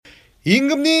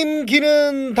임금님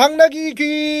귀는 당나귀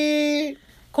귀.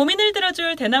 고민을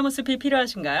들어줄 대나무 숲이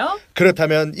필요하신가요?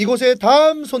 그렇다면 이곳의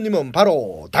다음 손님은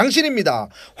바로 당신입니다.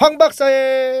 황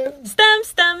박사의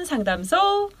쓰담쓰담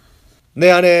상담소. 내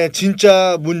안에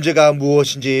진짜 문제가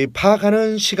무엇인지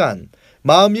파악하는 시간.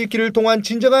 마음 읽기를 통한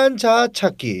진정한 자아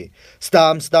찾기.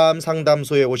 쓰담쓰담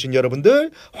상담소에 오신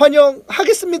여러분들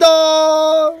환영하겠습니다.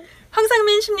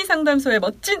 황상민 심리상담소의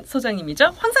멋진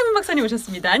소장님이죠. 황상민 박사님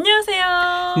오셨습니다.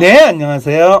 안녕하세요. 네,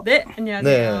 안녕하세요. 네,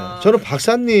 안녕하세요. 네, 저는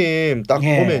박사님 딱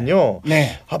보면요.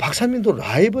 네. 박사님도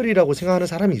라이벌이라고 생각하는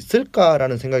사람이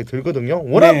있을까라는 생각이 들거든요.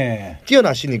 워낙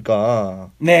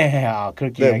뛰어나시니까. 네,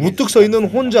 그렇게. 네, 우뚝 서 있는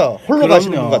홀로 그럼요.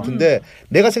 가시는 분 같은데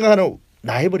내가 생각하는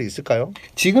라이벌이 있을까요?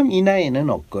 지금 이 나이는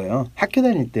없고요. 학교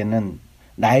다닐 때는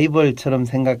라이벌처럼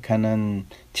생각하는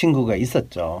친구가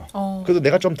있었죠. 그래도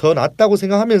내가 좀 더 낫다고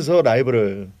생각하면서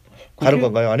라이벌을 가는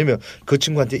건가요? 아니면 그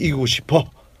친구한테 이기고 싶어?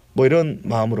 뭐 이런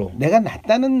마음으로. 내가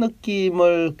낫다는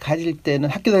느낌을 가질 때는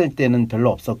학교 다닐 때는 별로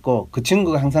없었고 그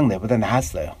친구가 항상 내보다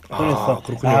나았어요. 그래서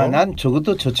난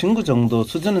적어도 저 친구 정도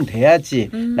수준은 돼야지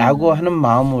라고 하는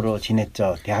마음으로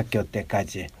지냈죠. 대학교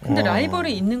때까지. 근데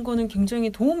라이벌이 있는 거는 굉장히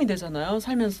도움이 되잖아요.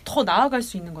 살면서 더 나아갈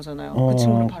수 있는 거잖아요. 그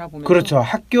친구를 바라보면서. 그렇죠.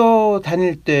 학교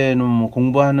다닐 때는 뭐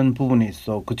공부하는 부분이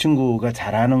있어. 그 친구가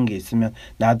잘하는 게 있으면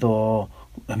나도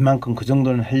웬만큼 그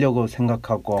정도는 하려고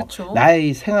생각하고 그쵸?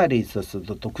 나의 생활에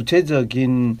있어서도 또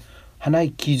구체적인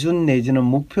하나의 기준 내지는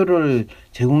목표를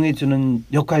제공해 주는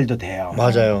역할도 돼요.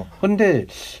 맞아요. 그런데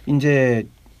이제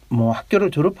뭐 학교를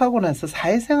졸업하고 나서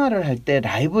사회생활을 할 때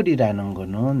라이벌이라는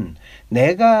거는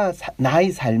내가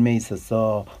나의 삶에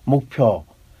있어서 목표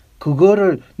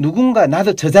그거를 누군가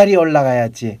나도 저 자리에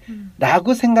올라가야지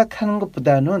라고 생각하는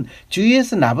것보다는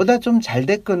주위에서 나보다 좀 잘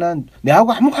됐거나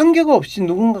내하고 아무 관계가 없이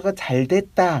누군가가 잘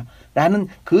됐다라는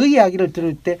그 이야기를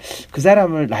들을 때 그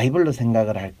사람을 라이벌로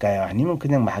생각을 할까요? 아니면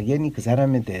그냥 막연히 그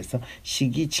사람에 대해서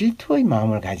시기 질투의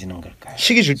마음을 가지는 걸까요?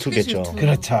 시기 질투겠죠. 시기 질투.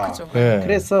 그렇죠. 네.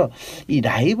 그래서 이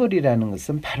라이벌이라는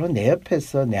것은 바로 내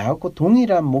옆에서 내하고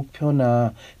동일한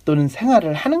목표나 또는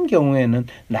생활을 하는 경우에는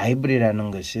라이벌이라는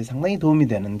것이 상당히 도움이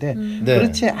되는데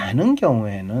그렇지 않은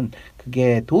경우에는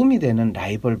그게 도움이 되는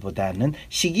라이벌보다는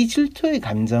시기 질투의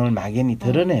감정을 막연히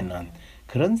드러내는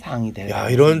그런 상황이 되는 야,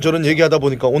 이런저런 얘기하다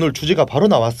보니까 오늘 주제가 바로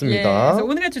나왔습니다. 예, 그래서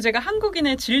오늘의 주제가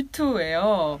한국인의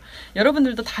질투예요.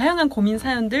 여러분들도 다양한 고민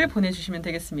사연들 보내주시면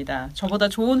되겠습니다. 저보다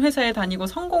좋은 회사에 다니고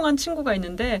성공한 친구가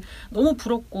있는데 너무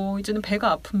부럽고 이제는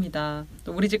배가 아픕니다.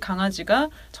 또 우리 집 강아지가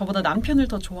저보다 남편을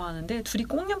더 좋아하는데 둘이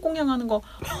꽁냥꽁냥하는 거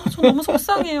저 너무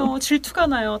속상해요. 질투가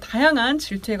나요. 다양한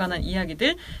질투에 관한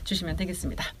이야기들 주시면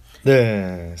되겠습니다.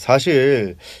 네,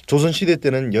 사실 조선시대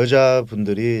때는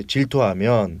여자분들이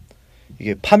질투하면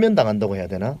이게 파면당한다고 해야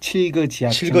되나?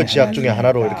 칠거지약 중에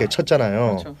하나로 이렇게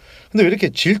쳤잖아요. 그렇죠. 근데 왜 이렇게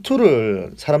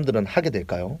질투를 사람들은 하게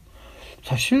될까요?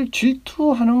 사실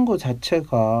질투하는 것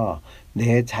자체가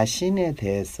내 자신에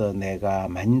대해서 내가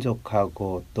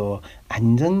만족하고 또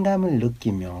안정감을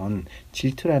느끼면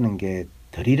질투라는 게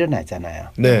덜 일어나잖아요.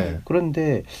 네.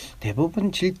 그런데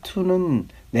대부분 질투는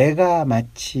내가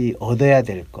마치 얻어야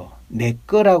될 거, 내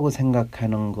거라고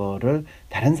생각하는 거를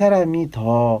다른 사람이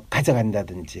더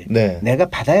가져간다든지 내가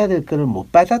받아야 될 거를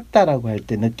못 받았다라고 할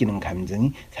때 느끼는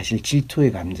감정이 사실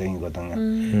질투의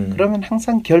감정이거든요. 그러면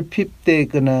항상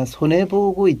결핍되거나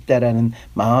손해보고 있다라는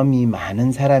마음이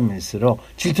많은 사람일수록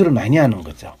질투를 많이 하는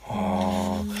거죠.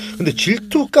 근데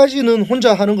질투까지는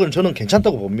혼자 하는 건 저는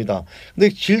괜찮다고 봅니다. 근데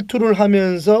질투를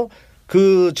하면서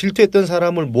그 질투했던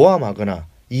사람을 모함하거나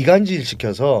이간질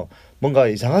시켜서 뭔가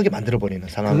이상하게 만들어버리는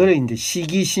상황. 그걸 이제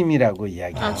시기심이라고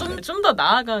이야기해요. 좀 더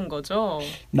나아간 거죠.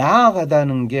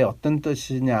 나아가다는 게 어떤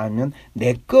뜻이냐 하면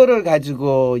내 거를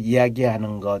가지고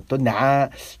이야기하는 것, 또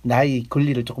나의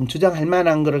권리를 조금 주장할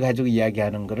만한 거를 가지고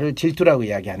이야기하는 거를 질투라고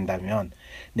이야기한다면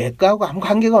내 거하고 아무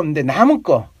관계가 없는데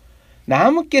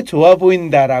남의 게 좋아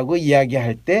보인다라고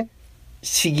이야기할 때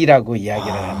시기라고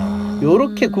이야기를 하는.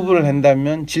 요렇게 구분을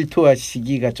한다면 질투와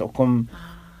시기가 조금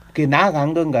그게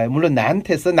나아간 건가요? 물론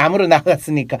나한테서 남으로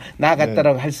나아갔으니까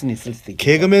나아갔다라고 할 수는 있을 수도 있겠죠.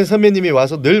 개그맨 선배님이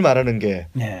와서 늘 말하는 게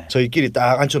저희끼리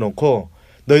딱 앉혀놓고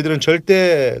너희들은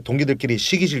절대 동기들끼리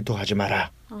시기 질투하지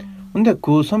마라. 근데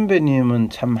그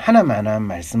선배님은 참 하나만한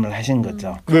말씀을 하신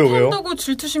거죠. 왜요? 한다고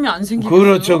질투심이 안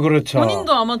생기겠어요? 그렇죠.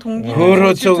 본인도 아마 동기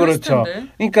그렇죠.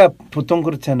 그러니까 보통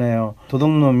그렇잖아요.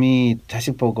 도둑놈이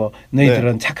자식 보고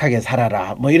너희들은 착하게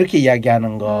살아라. 뭐 이렇게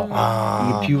이야기하는 거.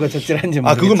 이게 비유가 적절한지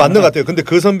모르겠지만. 그건 맞는 것 같아요. 근데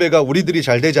그 선배가 우리들이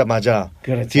잘 되자마자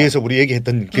뒤에서 우리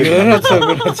얘기했던 그렇죠.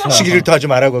 시기 질투하지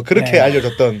말라고 그렇게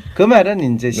알려줬던. 그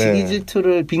말은 이제 시기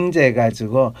질투를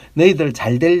빙자해가지고 너희들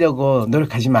잘 되려고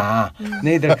노력하지 마.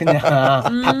 너희들 그냥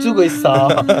밥 주고 있어.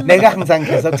 내가 항상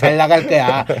계속 잘 나갈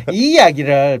거야. 이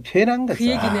이야기를 표현한 거죠. 그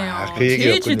얘기네요. 그 얘기였군요.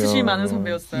 제일 질투심이 많은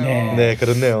선배였어요. 네. 네,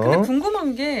 그렇네요. 근데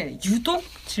궁금한 게 유독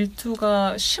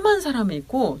질투가 심한 사람이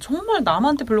있고 정말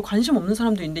남한테 별로 관심 없는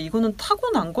사람도 있는데 이거는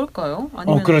타고난 걸까요?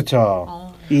 아니면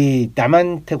그렇죠. 이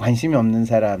남한테 관심이 없는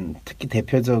사람, 특히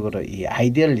대표적으로 이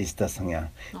아이디얼리스트 성향,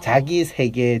 자기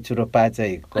세계에 주로 빠져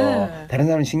있고 네. 다른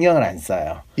사람은 신경을 안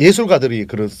써요. 예술가들이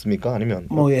그렇습니까? 아니면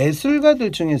뭐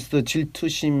예술가들 중에서도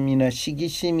질투심이나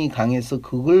시기심이 강해서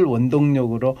그걸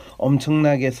원동력으로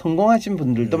엄청나게 성공하신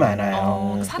분들도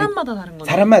많아요. 사람마다 다른 거죠.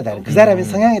 사람마다 그 사람의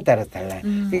성향에 따라서 달라요.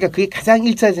 그러니까 그게 가장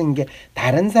일차적인 게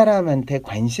다른 사람한테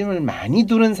관심을 많이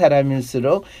두는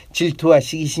사람일수록 질투와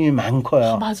시기심이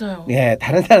많고요. 맞아요. 예,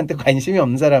 다른 사람한테 관심이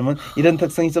없는 사람은 이런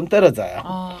특성이 좀 떨어져요.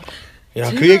 야,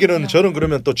 그 얘기는 저는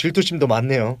그러면 또 질투심도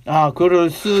많네요. 그럴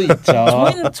수 있죠.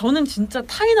 저는 진짜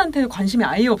타인한테 관심이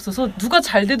아예 없어서 누가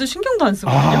잘 돼도 신경도 안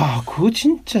쓰거든요. 그거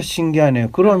진짜 신기하네요.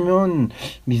 그러면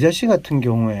미자 씨 같은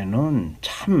경우에는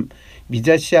참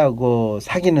미자 씨하고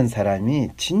사귀는 사람이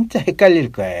진짜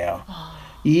헷갈릴 거예요.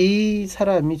 이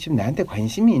사람이 지금 나한테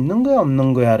관심이 있는 거야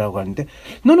없는 거야 라고 하는데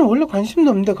너는 원래 관심도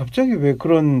없는데 갑자기 왜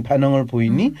그런 반응을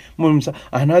보이니? 뭐면서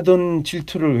안 하던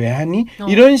질투를 왜 하니?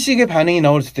 이런 식의 반응이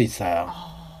나올 수도 있어요.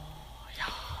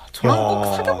 저랑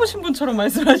꼭 사귀어보신 분처럼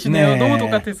말씀하시네요. 네. 너무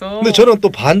똑같아서. 근데 저는 또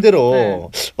반대로 네.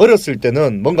 어렸을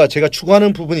때는 뭔가 제가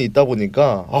추구하는 부분이 있다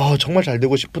보니까 정말 잘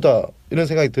되고 싶다 이런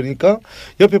생각이 드니까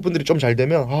옆에 분들이 좀 잘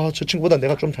되면 저 친구보다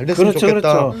내가 좀 잘 됐으면 그렇죠,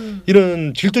 좋겠다. 그렇죠.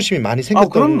 이런 질투심이 많이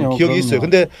생겼던 그럼요, 기억이 그럼요. 있어요.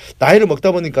 근데 나이를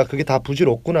먹다 보니까 그게 다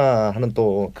부질없구나 하는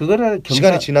또 그거를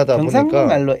시간이 지나다 경상도 보니까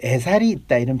말로 애살이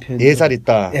있다 이런 표현. 예살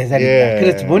있다. 애살이 예. 있다.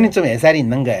 그렇죠. 본인 좀 애살이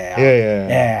있는 거예요.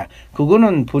 예.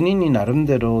 그거는 본인이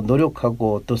나름대로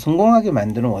노력하고 또 성공하게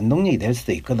만드는 원동력이 될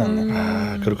수도 있거든요.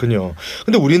 그렇군요.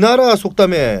 근데 우리나라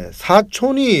속담에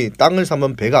사촌이 땅을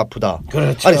사면 배가 아프다.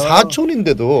 그렇죠. 아니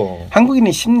사촌인데도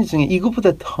한국인의 심리 중에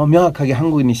이것보다 더 명확하게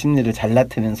한국인의 심리를 잘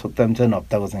나타내는 속담 저는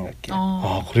없다고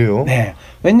생각해요. 그래요? 네.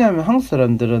 왜냐하면 한국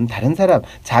사람들은 다른 사람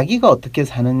자기가 어떻게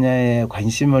사느냐에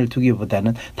관심을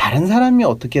두기보다는 다른 사람이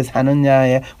어떻게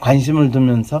사느냐에 관심을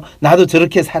두면서 나도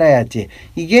저렇게 살아야지.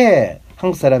 이게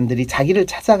한국 사람들이 자기를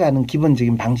찾아가는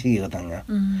기본적인 방식이거든요.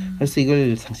 그래서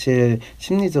이걸 사실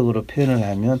심리적으로 표현을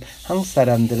하면 한국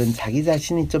사람들은 자기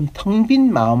자신이 좀 텅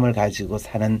빈 마음을 가지고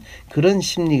사는 그런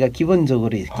심리가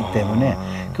기본적으로 있기 때문에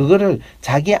그거를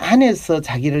자기 안에서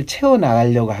자기를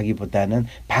채워나가려고 하기보다는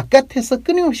바깥에서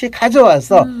끊임없이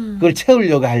가져와서 그걸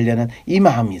채우려고 하려는 이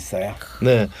마음이 있어요.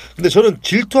 네. 근데 저는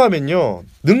질투하면요.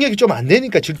 능력이 좀 안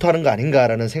되니까 질투하는 거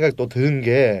아닌가라는 생각이 또 드는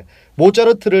게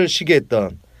모차르트를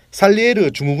시기했던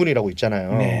살리에르 증후군이라고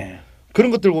있잖아요. 네. 그런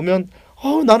것들 보면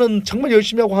나는 정말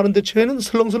열심히 하고 하는데 쟤는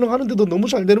설렁설렁 하는데도 너무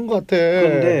잘 되는 것 같아.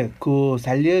 그런데 그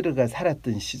살리에르가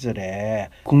살았던 시절에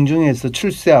궁중에서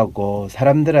출세하고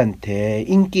사람들한테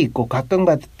인기 있고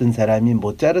각광받았던 사람이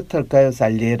모차르트일까요?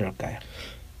 살리에르일까요?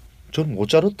 저는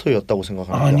모차르트였다고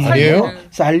생각합니다. 아니에요?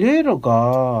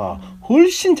 살리에르가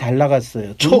훨씬 잘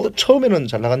나갔어요. 처음에는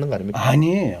잘 나갔는 거 아닙니까?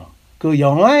 아니에요. 그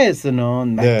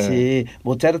영화에서는 마치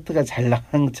모차르트가 잘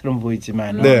나간 것처럼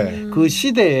보이지만 그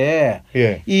시대에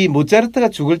이 모차르트가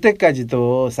죽을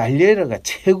때까지도 살리에르가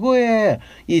최고의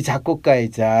이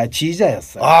작곡가이자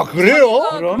지휘자였어요. 그래요?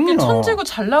 그렇게 천재고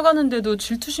잘 나가는데도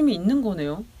질투심이 있는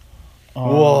거네요.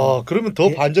 와, 그러면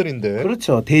더 반전인데.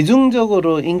 그렇죠.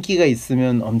 대중적으로 인기가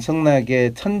있으면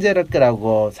엄청나게 천재일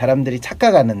거라고 사람들이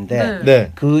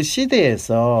착각하는데 그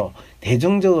시대에서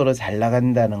대중적으로 잘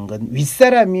나간다는 건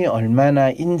윗사람이 얼마나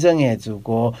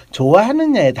인정해주고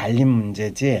좋아하느냐에 달린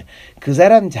문제지 그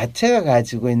사람 자체가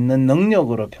가지고 있는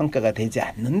능력으로 평가가 되지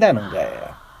않는다는 거예요.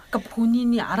 그러니까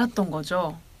본인이 알았던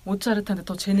거죠. 모차르트한테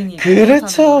더 재능이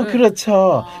그렇죠.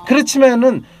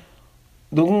 그렇지만은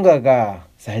누군가가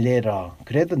살리에르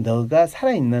그래도 너가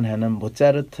살아있는 한은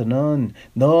모차르트는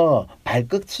너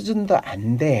발끝 수준도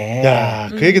안 돼. 야,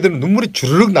 그 얘기 들으면 눈물이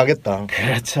주르륵 나겠다.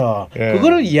 그렇죠.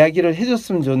 그거를 이야기를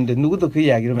해줬으면 좋은데 누구도 그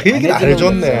이야기를 그 얘기를 안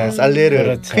해줬네. 살리에르.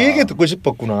 그렇죠. 그 얘기 듣고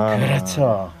싶었구나.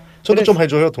 그렇죠. 저도 좀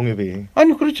해줘요, 동엽이.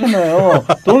 아니 그렇잖아요.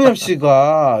 동엽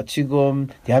씨가 지금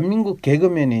대한민국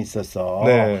개그맨에 있어서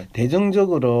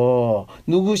대중적으로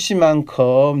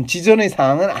누구시만큼 지존의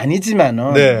상황은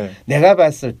아니지만은 내가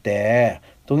봤을 때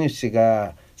동엽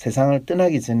씨가 세상을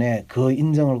떠나기 전에 그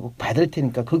인정을 꼭 받을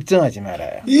테니까 걱정하지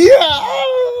말아요. 이야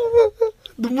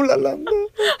눈물 날란다.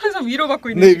 항상 위로받고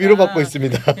있는 네, 시간. 위로받고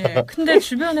있습니다. 예, 근데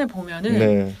주변에 보면은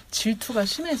네. 질투가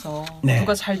심해서 네.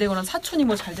 누가 잘 되거나 사촌이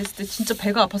뭐 잘 됐을 때 진짜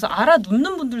배가 아파서 알아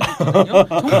눕는 분들도 있거든요.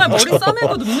 정말 머리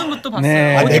싸매고 눕는 것도 봤어요.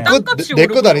 네. 어디 내 것 땅값이 내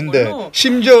것 오르고 아닌데 그런 걸로.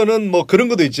 심지어는 뭐 그런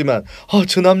것도 있지만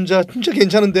저 남자 진짜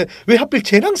괜찮은데 왜 하필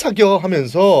쟤랑 사겨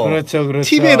하면서 그렇죠, 그렇죠.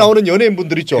 TV에 나오는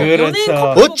연예인분들 있죠. 그렇죠. 연예인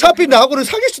커플 어차피 나하고는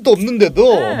사귈 수도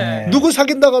없는데도 네. 누구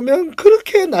사귄다고 하면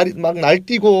그렇게 막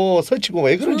날뛰고 설치고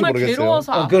왜 그런지 정말 모르겠어요.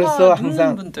 괴로워서 아파 그래서 눕는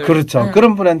항상 분들. 그렇죠. 네.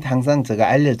 그런 분한테 항상 제가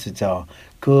알려주죠.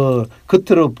 그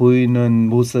겉으로 보이는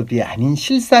모습이 아닌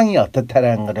실상이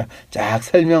어떻다라는 거를 쫙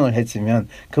설명을 해주면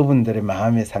그분들의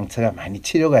마음의 상처가 많이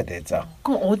치료가 되죠.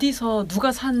 그럼 어디서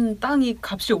누가 산 땅이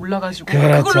값이 올라가지고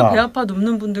그렇죠. 그걸로 배 아파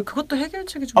눕는 분들 그것도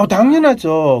해결책이 좀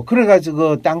당연하죠.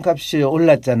 그래가지고 땅값이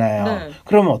올랐잖아요. 네.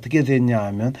 그러면 어떻게 됐냐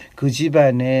하면 그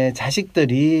집안의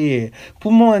자식들이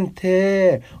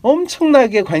부모한테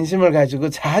엄청나게 관심을 가지고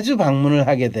자주 방문을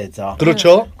하게 되죠.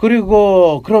 그렇죠.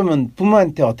 그리고 그러면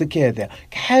부모한테 어떻게 해야 돼요?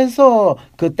 계속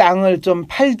그 땅을 좀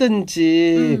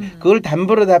팔든지 그걸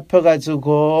담보로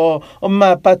잡혀가지고 엄마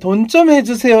아빠 돈 좀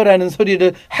해주세요라는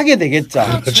소리를 하게 되겠죠.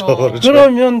 그렇죠. 그렇죠.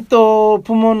 그러면 또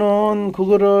부모는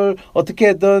그거를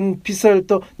어떻게든 빚을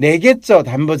또 내겠죠.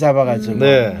 담보 잡아가지고.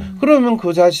 네. 그러면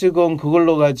그 자식은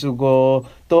그걸로 가지고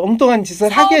또 엉뚱한 짓을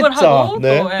사업을 하겠죠. 하고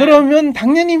네. 또, 예. 그러면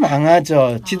당연히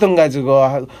망하죠. 지돈 가지고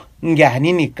한 게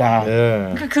아니니까.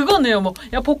 예. 그거네요. 뭐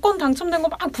야 복권 당첨된 거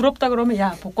막 부럽다 그러면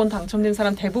야 복권 당첨된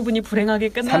사람 대부분이 불행하게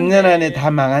끝난대. 3년 안에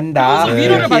다 망한다. 그래서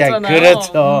위로를 이렇게 받잖아요.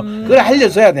 그렇죠. 그걸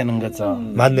알려줘야 되는 거죠.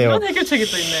 맞네요. 이런 해결책이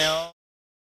또 있네요.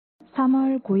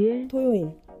 3월 9일 토요일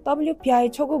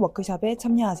WPI 초급 워크숍에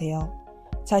참여하세요.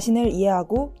 자신을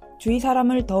이해하고 주위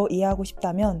사람을 더 이해하고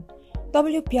싶다면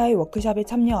WPI 워크숍에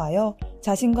참여하여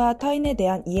자신과 타인에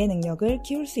대한 이해 능력을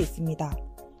키울 수 있습니다.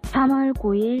 3월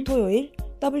 9일 토요일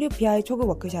WPI 초급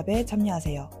워크숍에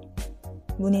참여하세요.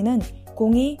 문의는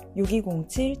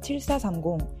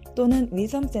 02-6207-7430 또는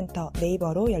위섬센터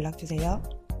네이버로 연락주세요.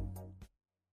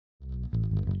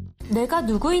 내가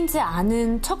누구인지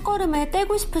아는 첫걸음을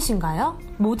떼고 싶으신가요?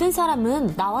 모든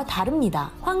사람은 나와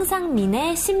다릅니다.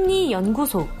 황상민의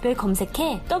심리연구소를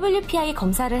검색해 WPI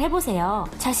검사를 해보세요.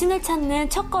 자신을 찾는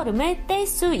첫걸음을 뗄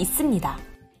수 있습니다.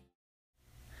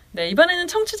 네, 이번에는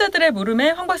청취자들의 물음에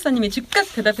황 박사님이 즉각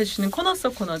대답해 주시는 코너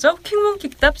속 코너죠.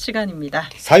 킥문킥답 시간입니다.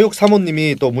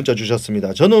 4635님이 또 문자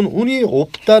주셨습니다. 저는 운이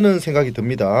없다는 생각이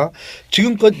듭니다.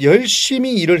 지금껏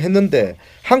열심히 일을 했는데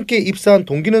함께 입사한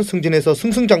동기는 승진해서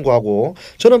승승장구하고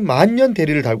저는 만년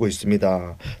대리를 달고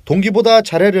있습니다. 동기보다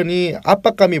잘하려니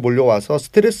압박감이 몰려와서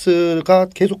스트레스가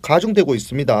계속 가중되고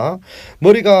있습니다.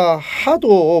 머리가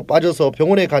하도 빠져서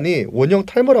병원에 가니 원형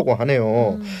탈모라고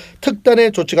하네요.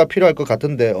 특단의 조치가 필요할 것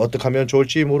같은데 어떻게 하면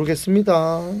좋을지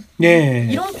모르겠습니다. 네.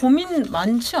 이런 고민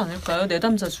많지 않을까요?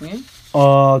 내담자 중에?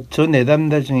 저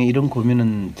내담자 중에 이런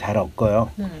고민은 잘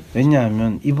없고요. 네.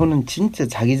 왜냐하면 이분은 진짜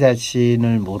자기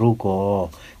자신을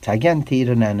모르고 자기한테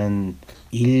일어나는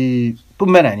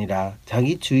일뿐만 아니라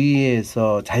자기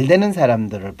주위에서 잘 되는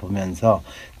사람들을 보면서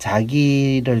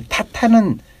자기를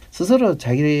탓하는 스스로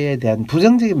자기에 대한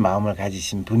부정적인 마음을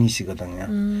가지신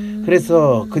분이시거든요.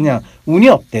 그래서 그냥 운이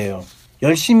없대요.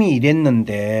 열심히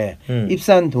일했는데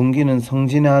입사한 동기는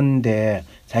성진하는데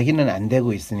자기는 안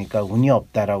되고 있으니까 운이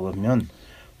없다라고 하면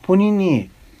본인이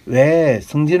왜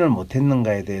승진을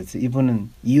못했는가에 대해서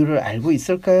이분은 이유를 알고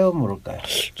있을까요? 모를까요?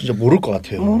 진짜 모를 것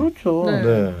같아요. 모르죠. 네.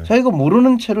 네. 자기가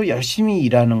모르는 채로 열심히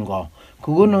일하는 거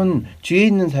그거는 주위에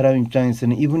있는 사람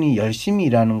입장에서는 이분이 열심히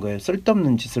일하는 거예요.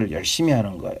 쓸데없는 짓을 열심히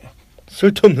하는 거예요.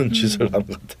 쓸데없는 짓을 하는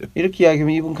것 같아요. 이렇게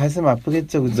이야기하면 이분 가슴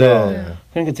아프겠죠. 그죠? 네.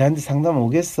 그러니까 저한테 상담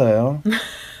오겠어요.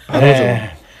 안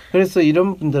오죠. 그래서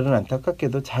이런 분들은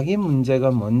안타깝게도 자기 문제가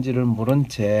뭔지를 모른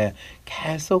채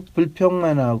계속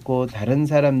불평만 하고 다른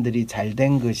사람들이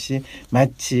잘된 것이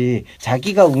마치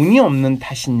자기가 운이 없는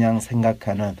탓인 양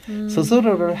생각하는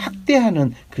스스로를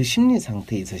학대하는 그 심리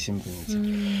상태에 있으신 분이죠.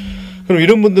 그럼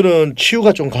이런 분들은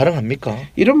치유가 좀 가능합니까?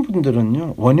 이런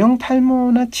분들은요. 원형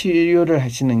탈모나 치료를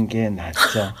하시는 게 낫죠.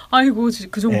 아이고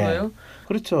그 정도예요?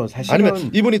 그렇죠. 사실은 아니면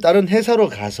이분이 다른 회사로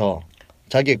가서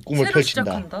자기의 꿈을 새로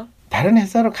펼친다. 시작한다? 다른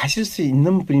회사로 가실 수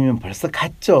있는 분이면 벌써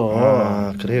갔죠.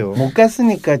 아, 그래요? 못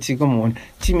갔으니까 지금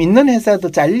있는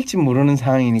회사도 잘릴지 모르는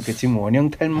상황이니까 지금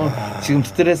원형 탈모 지금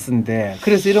스트레스인데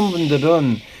그래서 이런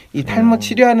분들은 이 탈모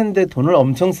치료하는데 돈을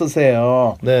엄청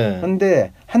쓰세요. 네.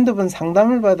 그런데 한두 번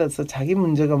상담을 받아서 자기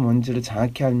문제가 뭔지를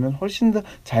정확히 알면 훨씬 더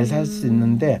잘 살 수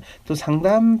있는데 또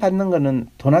상담 받는 거는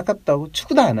돈 아깝다고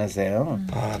추구도 안 하세요.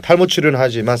 탈모 치료는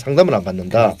하지만 상담은 안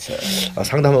받는다. 그렇죠.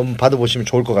 상담 한번 받아보시면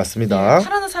좋을 것 같습니다.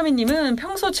 파라나사미님은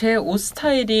평소 제 옷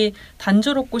스타일이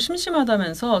단조롭고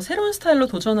심심하다면서 새로운 스타일로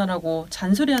도전하라고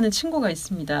잔소리하는 친구가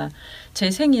있습니다. 제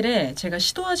생일에 제가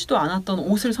시도하지도 않았던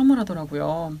옷을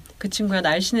선물하더라고요. 그 친구야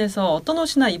날씬해서 어떤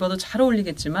옷이나 입어도 잘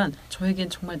어울리겠지만 저에겐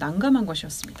정말 난감한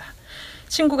것이었습니다.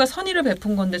 친구가 선의를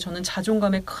베푼 건데 저는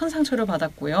자존감에 큰 상처를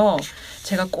받았고요.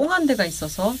 제가 꽁한 데가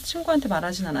있어서 친구한테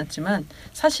말하진 않았지만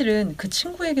사실은 그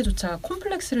친구에게조차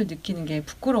콤플렉스를 느끼는 게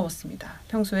부끄러웠습니다.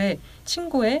 평소에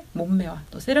친구의 몸매와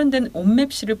또 세련된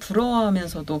옷맵시를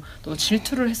부러워하면서도 또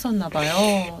질투를 했었나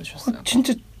봐요.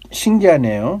 진짜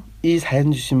신기하네요. 이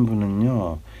사연 주신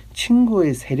분은요.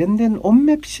 친구의 세련된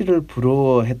옷맵시를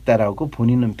부러워했다라고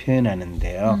본인은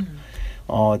표현하는데요.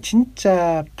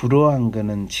 진짜 부러워한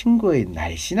거는 친구의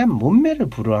날씬한 몸매를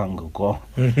부러워한 거고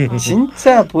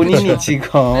진짜 본인이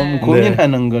지금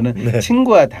고민하는 거는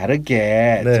친구와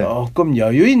다르게 조금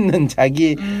여유 있는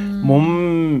자기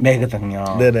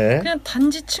몸매거든요. 네네. 그냥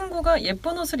단지 친구가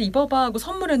예쁜 옷을 입어봐 하고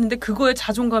선물했는데 그거에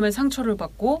자존감에 상처를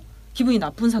받고 기분이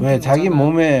나쁜 상태인 왜 자기 거잖아요.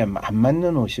 몸에 안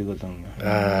맞는 옷이거든요.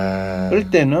 그럴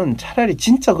때는 차라리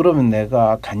진짜 그러면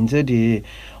내가 간절히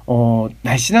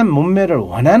날씬한 몸매를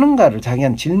원하는가를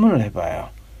자기한테 질문을 해봐요.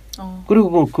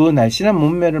 그리고 그 날씬한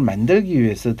몸매를 만들기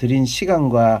위해서 들인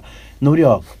시간과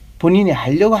노력, 본인이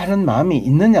하려고 하는 마음이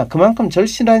있느냐, 그만큼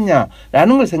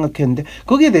절실하냐라는 걸 생각했는데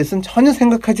거기에 대해서는 전혀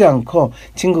생각하지 않고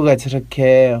친구가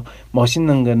저렇게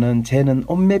멋있는 거는 쟤는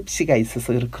옷맵시가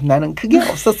있어서 그렇고 나는 그게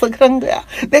없어서 그런 거야.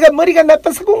 내가 머리가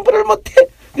나빠서 공부를 못해.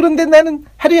 그런데 나는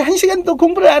하루에 1시간도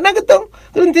공부를 안 하거든.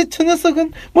 그런데 저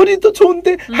녀석은 머리도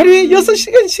좋은데 하루에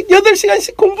 6시간씩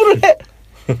 8시간씩 공부를 해.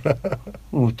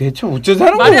 대체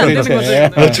어쩌자는 말이 안 거예요,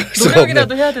 되는 대체. 거죠.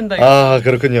 노력이라도 해야 된다. 아,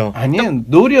 그렇군요. 아니요,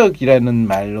 노력이라는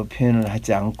말로 표현을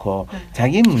하지 않고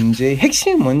자기 문제의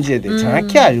핵심이 뭔지에 대해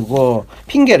정확히 알고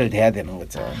핑계를 대야 되는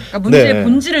거죠. 그러니까 문제의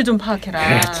본질을 좀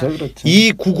파악해라. 그렇죠.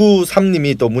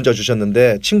 2993님이 또 문자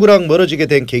주셨는데 친구랑 멀어지게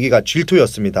된 계기가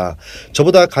질투였습니다.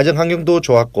 저보다 가정 환경도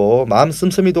좋았고 마음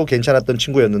씀씀이도 괜찮았던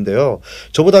친구였는데요.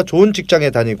 저보다 좋은 직장에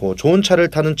다니고 좋은 차를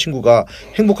타는 친구가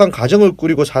행복한 가정을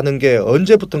꾸리고 사는 게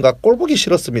언제부턴가 꼴보기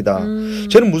싫었습니다.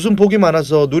 저는 무슨 복이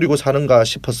많아서 누리고 사는가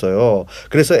싶었어요.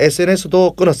 그래서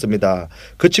SNS도 끊었습니다.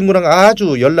 그 친구랑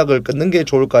아주 연락을 끊는 게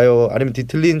좋을까요? 아니면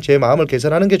뒤틀린 제 마음을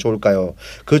개선하는 게 좋을까요?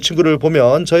 그 친구를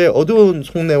보면 저의 어두운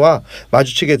속내와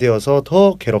마주치게 되어서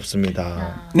더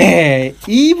괴롭습니다. 네,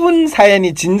 이분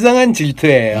사연이 진정한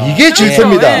질투예요. 이게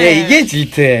질투입니다. 네, 이게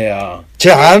질투예요. 제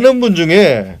아는 분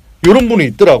중에 이런 분이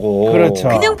있더라고. 그렇죠.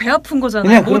 그냥 배 아픈 거잖아요.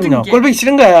 그냥 모든 그럼요. 게. 꼴보기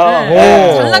싫은 거예요.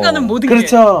 네. 잘 나가는 모든 게.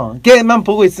 그렇죠. 걔만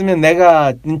보고 있으면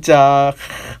내가 진짜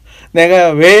내가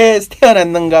왜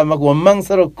태어났는가 막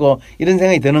원망스럽고 이런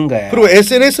생각이 드는 거예요. 그리고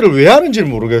SNS를 왜 하는지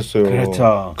모르겠어요.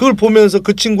 그렇죠. 그걸 보면서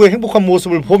그 친구의 행복한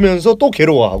모습을 보면서 또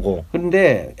괴로워하고.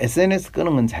 그런데 SNS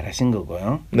끄는 건 잘하신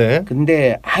거고요. 네.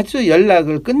 근데 아주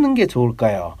연락을 끊는 게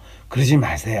좋을까요? 그러지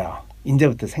마세요.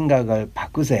 이제부터 생각을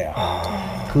바꾸세요.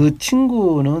 그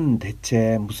친구는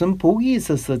대체 무슨 복이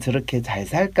있어서 저렇게 잘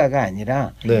살까가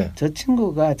아니라 저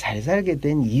친구가 잘 살게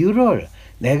된 이유를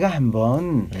내가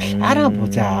한번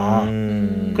알아보자.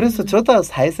 그래서 저도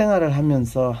사회생활을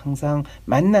하면서 항상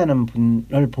만나는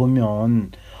분을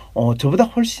보면 저보다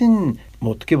훨씬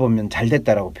뭐 어떻게 보면 잘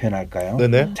됐다라고 표현할까요?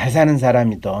 네네. 잘 사는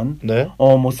사람이든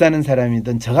못 사는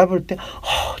사람이든 제가 볼 때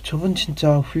저분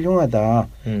진짜 훌륭하다.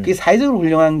 그게 사회적으로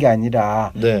훌륭한 게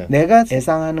아니라 내가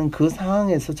예상하는 그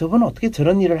상황에서 저분은 어떻게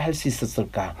저런 일을 할 수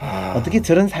있었을까? 어떻게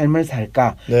저런 삶을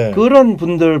살까? 그런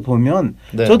분들 보면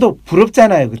저도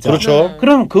부럽잖아요. 그렇죠.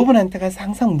 그럼 그분한테 가서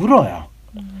항상 물어요.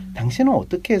 당신은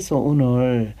어떻게 해서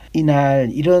오늘 이날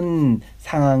이런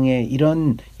상황에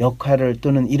이런 역할을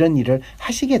또는 이런 일을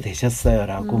하시게 되셨어요?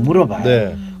 라고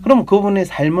물어봐요. 그럼 그분의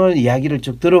삶을 이야기를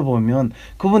쭉 들어보면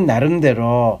그분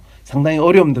나름대로 상당히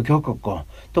어려움도 겪었고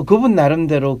또 그분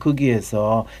나름대로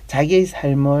거기에서 자기의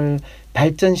삶을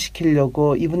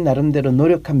발전시키려고 이분 나름대로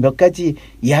노력한 몇 가지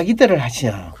이야기들을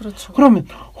하셔요. 그렇죠. 그러면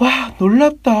와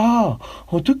놀랍다.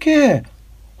 어떻게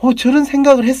저런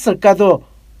생각을 했을까도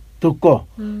듣고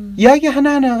이야기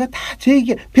하나하나가 다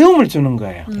저에게 배움을 주는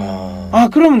거예요.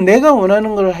 그러면 내가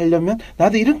원하는 걸 하려면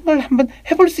나도 이런 걸 한번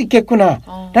해볼 수 있겠구나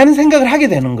라는 생각을 하게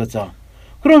되는 거죠.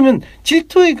 그러면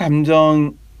질투의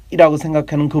감정이라고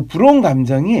생각하는 그 부러운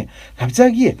감정이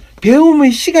갑자기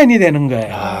배움의 시간이 되는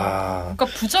거예요.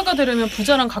 그러니까 부자가 되려면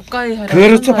부자랑 가까이 하라.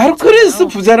 그렇죠. 바로 그래서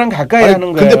부자랑 가까이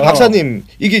하는 거예요. 근데 박사님,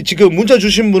 이게 지금 문자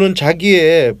주신 분은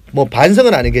자기의 뭐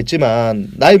반성은 아니겠지만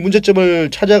나의 문제점을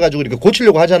찾아가지고 이렇게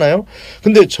고치려고 하잖아요.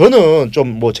 근데 저는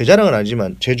좀 뭐 제 자랑은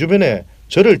아니지만 제 주변에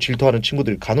저를 질투하는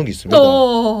친구들이 간혹 있습니다.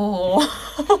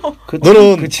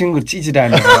 너는 그 친구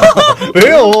찌질하네요.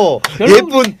 왜요?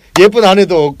 예쁜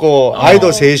아내도 없고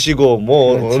아이도 셋이고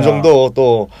뭐 그렇죠. 어느 정도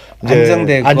또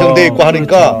이제 안정돼 있고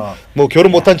하니까 그렇죠. 뭐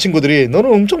결혼 못한 친구들이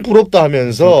너는 엄청 부럽다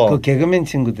하면서 그 개그맨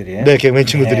친구들이에요. 네, 개그맨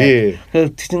친구들이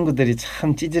그 친구들이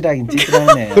참 찌질하긴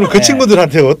찌질하네. 그럼 그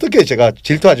친구들한테 어떻게 제가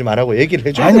질투하지 말라고 얘기를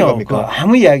해줘야 되는 겁니까?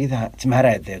 아무 이야기도 하지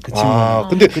말아야 돼요. 그 친구.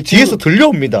 근데 그 뒤에서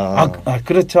들려옵니다.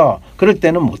 그렇죠. 그럴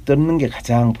때는 못 듣는 게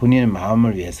가장 본인의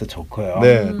마음을 위해서 좋고요.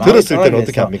 네, 들었을 때는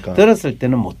어떻게 합니까? 들었을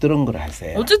때는 못 들은 걸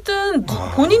하세요. 어쨌든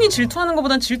본인이 질투하는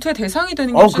것보단 질투의 대상이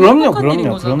되는 게 그럼요.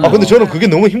 근데 저는 그게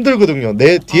너무 힘들거든요.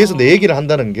 내 뒤에서 내 얘기를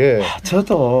한다는 게.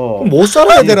 저도 못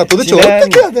살아야 되나? 도대체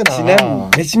어떻게 해야 되나?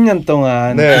 지난 몇십 년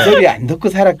동안 네. 그 소리 안 듣고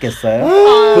살았겠어요?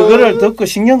 그거를 듣고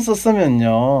신경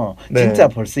썼으면요. 네. 진짜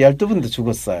벌써 12분도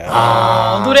죽었어요.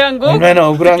 노래 한 곡? 얼마나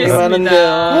억울한 게 듣겠습니다.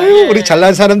 많은데요. 아유, 우리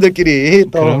잘난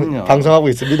사람들끼리 또 그럼요. 방송하고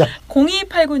있습니다.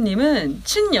 0289님은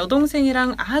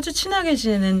친여동생이랑 아주 친하게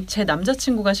지내는 제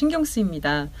남자친구가 신경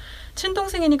쓰입니다.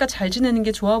 친동생이니까 잘 지내는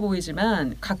게 좋아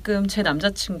보이지만 가끔 제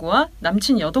남자친구와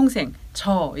남친 여동생,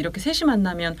 저 이렇게 셋이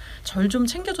만나면 절 좀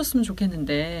챙겨줬으면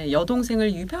좋겠는데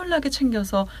여동생을 유별나게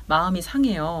챙겨서 마음이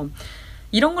상해요.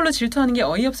 이런 걸로 질투하는 게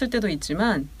어이없을 때도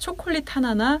있지만 초콜릿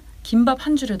하나나 김밥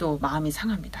한 줄에도 마음이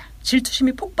상합니다.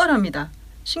 질투심이 폭발합니다.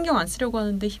 신경 안 쓰려고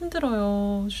하는데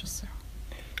힘들어요. 주셨어요.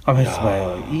 가만있어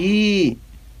봐요.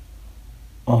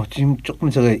 지금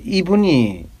조금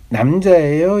이분이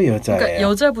남자예요, 여자예요? 그러니까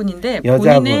여자분인데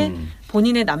여자분.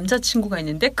 본인의 남자친구가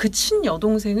있는데 그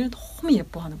친여동생을 너무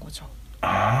예뻐하는 거죠.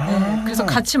 네, 그래서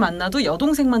같이 만나도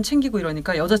여동생만 챙기고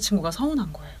이러니까 여자친구가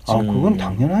서운한 거예요. 그건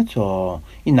당연하죠.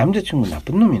 이 남자친구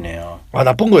나쁜 놈이네요.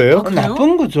 나쁜 거예요? 그래요?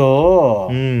 나쁜 거죠.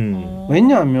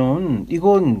 왜냐하면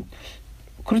이건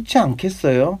그렇지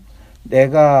않겠어요?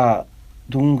 내가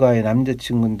누군가의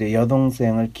남자친구인데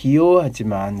여동생을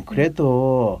귀여워하지만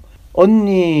그래도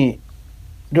언니를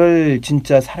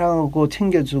진짜 사랑하고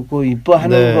챙겨주고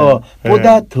이뻐하는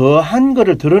것보다 더한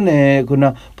거를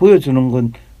드러내거나 보여주는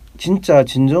건 진짜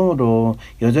진정으로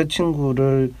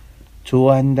여자친구를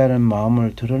좋아한다는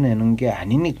마음을 드러내는 게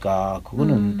아니니까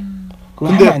그거는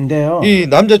그거 하면 안 돼요. 이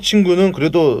남자친구는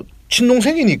그래도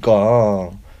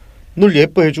친동생이니까 널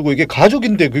예뻐해주고 이게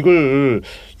가족인데 그걸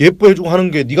예뻐해주고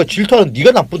하는 게 네가 질투하는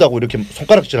네가 나쁘다고 이렇게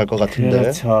손가락질할 것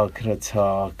같은데.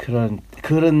 그렇죠.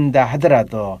 그런다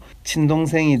하더라도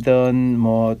친동생이든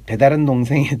뭐 배다른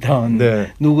동생이든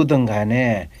누구든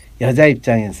간에 여자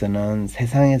입장에서는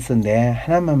세상에서 내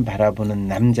하나만 바라보는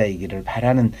남자이기를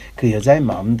바라는 그 여자의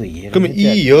마음도 이해를 그러면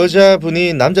이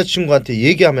여자분이 남자친구한테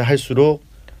얘기하면 할수록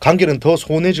관계는 더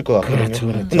소원해질 것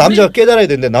같거든요. 그렇죠. 남자가 깨달아야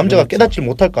되는데 남자가 깨닫지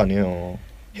못할 거 아니에요.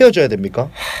 헤어져야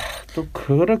됩니까? 또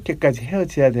그렇게까지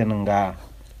헤어져야 되는가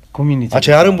고민이죠.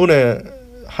 제 아는 분에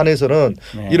한해서는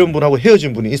이런 분하고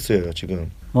헤어진 분이 있어요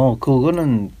지금.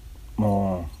 그거는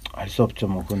알 수 없죠.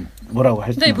 그건 뭐라고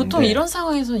할 수 없는데. 근데 보통 이런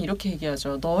상황에서는 이렇게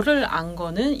얘기하죠. 너를 안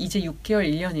거는 이제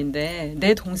 6개월 1년인데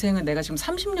내 동생은 내가 지금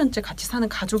 30년째 같이 사는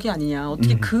가족이 아니냐.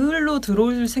 어떻게 그걸로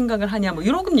들어올 생각을 하냐. 뭐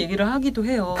이런 얘기를 하기도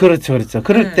해요. 그렇죠.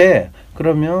 그럴 때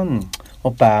그러면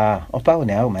오빠하고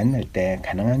내하고 만날 때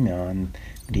가능하면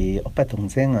우리 오빠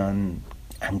동생은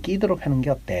안 끼도록 하는 게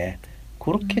어때?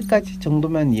 그렇게까지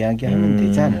정도만 이야기하면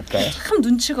되지 않을까요? 참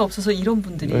눈치가 없어서 이런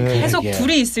분들이 계속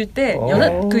둘이 있을 때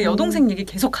그 여동생 얘기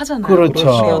계속 하잖아요. 그렇죠.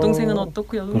 우리 여동생은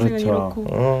어떻고 여동생은 이렇고.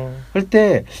 그럴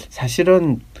때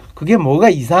사실은 그게 뭐가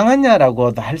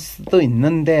이상하냐라고 할 수도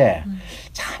있는데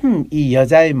참 이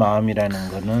여자의 마음이라는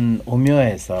거는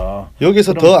오묘해서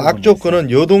여기서 더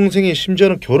악조건은 여동생이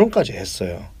심지어는 결혼까지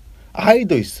했어요.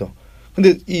 아이도 있어.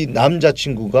 근데 이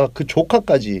남자친구가 그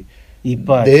조카까지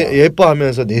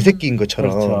예뻐하면서 내 새끼인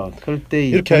것처럼. 그렇죠. 그럴 때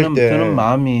이렇게 할 때 그런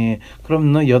마음이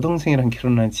그럼 너 여동생이랑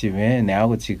결혼하지 왜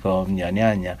내하고 지금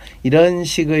연애하냐 이런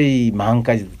식의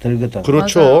마음까지도 들거든.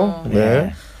 그렇죠.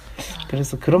 네.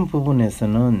 그래서 그런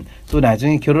부분에서는 또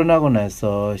나중에 결혼하고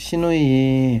나서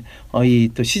시누이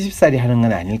또 시집살이 하는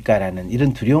건 아닐까라는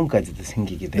이런 두려움까지도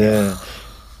생기게 돼요. 네.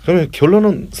 그러면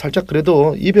결론은 살짝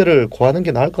그래도 이별을 고하는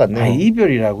게 나을 것 같네요.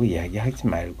 이별이라고 이야기하지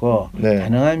말고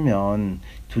가능하면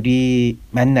둘이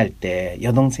만날 때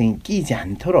여동생이 끼지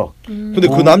않도록. 근데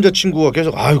그 남자친구가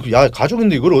계속 야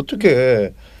가족인데 이걸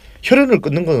어떻게 혈연을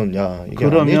끊는 거냐 이게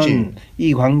그러면 아니지.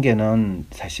 이 관계는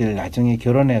사실 나중에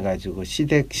결혼해가지고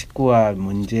시댁 식구와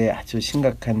문제에 아주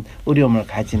심각한 어려움을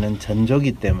가지는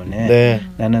전조기 때문에 네.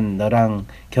 나는 너랑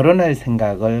결혼할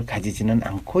생각을 가지지는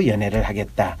않고 연애를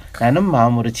하겠다라는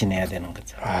마음으로 지내야 되는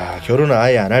거죠. 아, 결혼을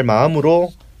아예 안 할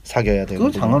마음으로 사귀어야 되는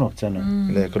그거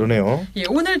상관없잖아요. 네, 그러네요. 예,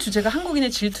 오늘 주제가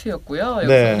한국인의 질투였고요. 여기서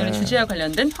네. 오늘 주제와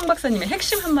관련된 황 박사님의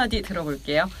핵심 한마디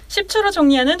들어볼게요. 10초로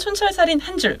정리하는 촌철살인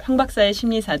한 줄, 황 박사의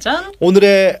심리사전.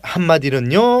 오늘의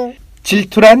한마디는요.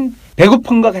 질투란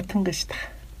배고픈 것 같은 것이다.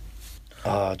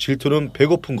 아, 질투는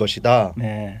배고픈 것이다.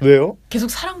 네. 왜요? 계속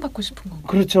사랑받고 싶은 건가요?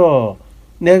 그렇죠.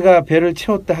 내가 배를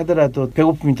채웠다 하더라도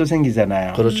배고픔이 또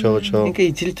생기잖아요. 그렇죠, 그렇죠. 그러니까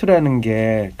이 질투라는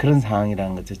게 그런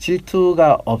상황이라는 거죠.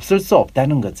 질투가 없을 수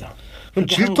없다는 거죠. 그럼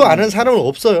질투 안 하는 사람은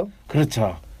없어요?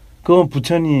 그렇죠. 그건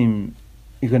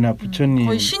부처님이거나 부처님.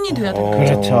 거의 신이 돼야 되는 거죠.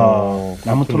 그렇죠.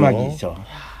 나무 그렇군요. 토막이죠.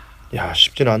 야,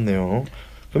 쉽지는 않네요.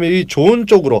 그러면 이 좋은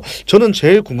쪽으로 저는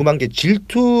제일 궁금한 게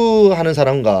질투하는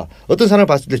사람과 어떤 사람을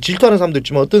봤을 때 질투하는 사람도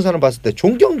있지만 어떤 사람을 봤을 때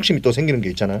존경심이 또 생기는 게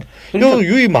있잖아요.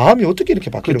 그러니까 이 마음이 어떻게 이렇게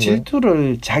그 바뀌는 거예요?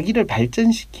 질투를 자기를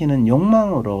발전시키는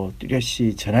욕망으로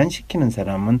뚜렷이 전환시키는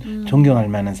사람은 존경할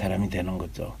만한 사람이 되는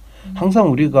거죠. 항상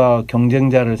우리가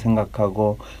경쟁자를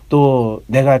생각하고 또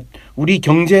내가 우리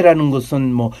경제라는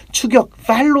것은 뭐 추격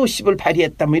팔로우십을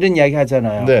발휘했다 뭐 이런 이야기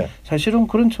하잖아요. 네. 사실은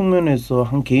그런 측면에서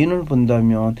한 개인을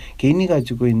본다면 개인이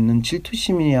가지고 있는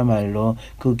질투심이야말로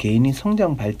그 개인이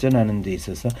성장 발전하는 데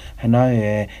있어서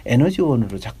하나의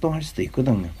에너지원으로 작동할 수도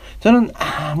있거든요. 저는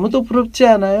아무도 부럽지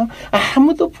않아요.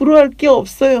 아무도 부러워할 게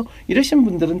없어요. 이러신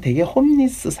분들은 되게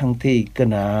홈리스 상태에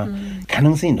있거나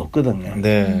가능성이 높거든요.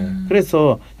 네.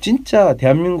 그래서 진짜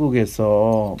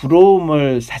대한민국에서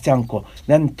부러움을 사지 않고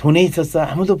난 돈에 있어서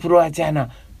아무도 부러워하지 않아.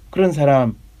 그런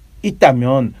사람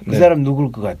있다면 그 네. 사람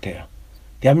누굴 것 같아요?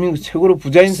 대한민국 최고로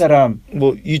부자인 사람.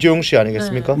 뭐 이재용 씨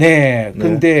아니겠습니까? 네. 네.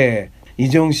 근데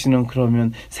이재용 씨는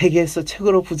그러면 세계에서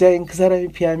최고로 부자인 그 사람에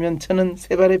비하면 저는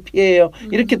세 발의 피해요.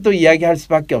 이렇게 또 이야기할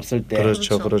수밖에 없을 때.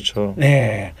 그렇죠, 그렇죠.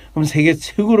 네. 그럼 세계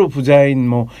최고로 부자인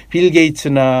뭐 빌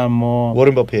게이츠나 뭐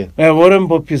워런 버핏. 네, 워런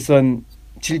버핏은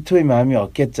질투의 마음이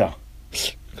없겠죠.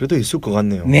 그래도 있을 것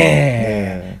같네요.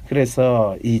 네.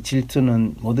 그래서 이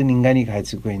질투는 모든 인간이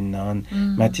가지고 있는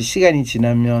마치 시간이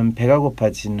지나면 배가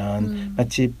고파지는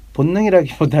마치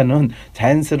본능이라기보다는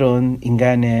자연스러운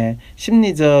인간의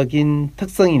심리적인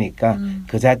특성이니까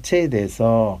그 자체에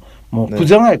대해서 뭐 네.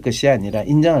 부정할 것이 아니라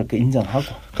인정할 거 인정하고.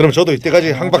 그럼 저도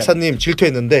이때까지 황 박사님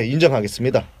질투했는데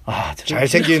인정하겠습니다.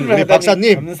 잘생긴 우리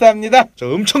박사님. 감사합니다. 저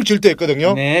엄청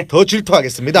질투했거든요. 네. 더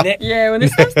질투하겠습니다. 네. 예, 오늘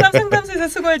스탑 상담소에서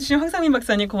수고해주신 황상민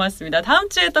박사님 고맙습니다. 다음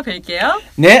주에 또 뵐게요.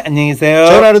 네, 안녕히 계세요.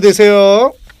 좋은 하루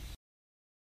되세요.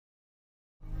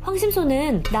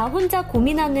 황심소는 나 혼자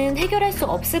고민하는 해결할 수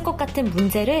없을 것 같은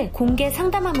문제를 공개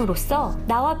상담함으로써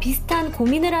나와 비슷한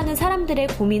고민을 하는 사람들의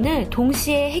고민을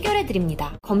동시에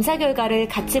해결해드립니다. 검사 결과를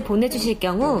같이 보내주실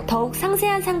경우 더욱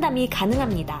상세한 상담이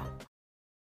가능합니다.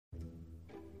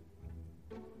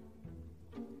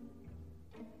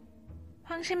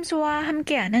 황심소와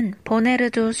함께하는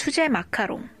보네르주 수제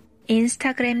마카롱,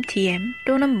 인스타그램 DM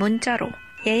또는 문자로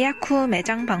예약 후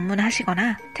매장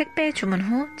방문하시거나 택배 주문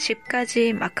후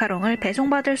집까지 마카롱을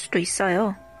배송받을 수도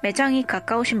있어요. 매장이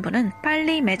가까우신 분은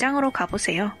빨리 매장으로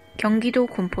가보세요. 경기도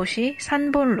군포시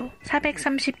산본로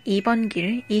 432번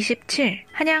길 27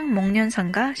 한양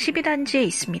목련상가 12단지에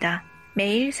있습니다.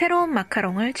 매일 새로운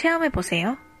마카롱을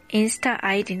체험해보세요. 인스타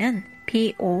아이디는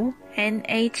BONHEURDOUX,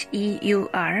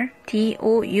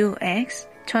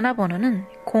 전화번호는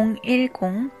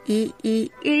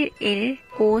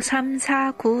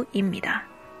 010-2211-5349입니다.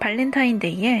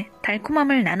 발렌타인데이에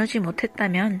달콤함을 나누지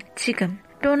못했다면 지금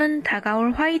또는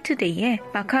다가올 화이트데이에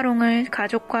마카롱을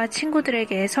가족과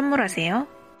친구들에게 선물하세요.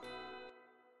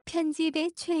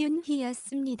 편집의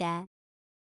최윤희였습니다.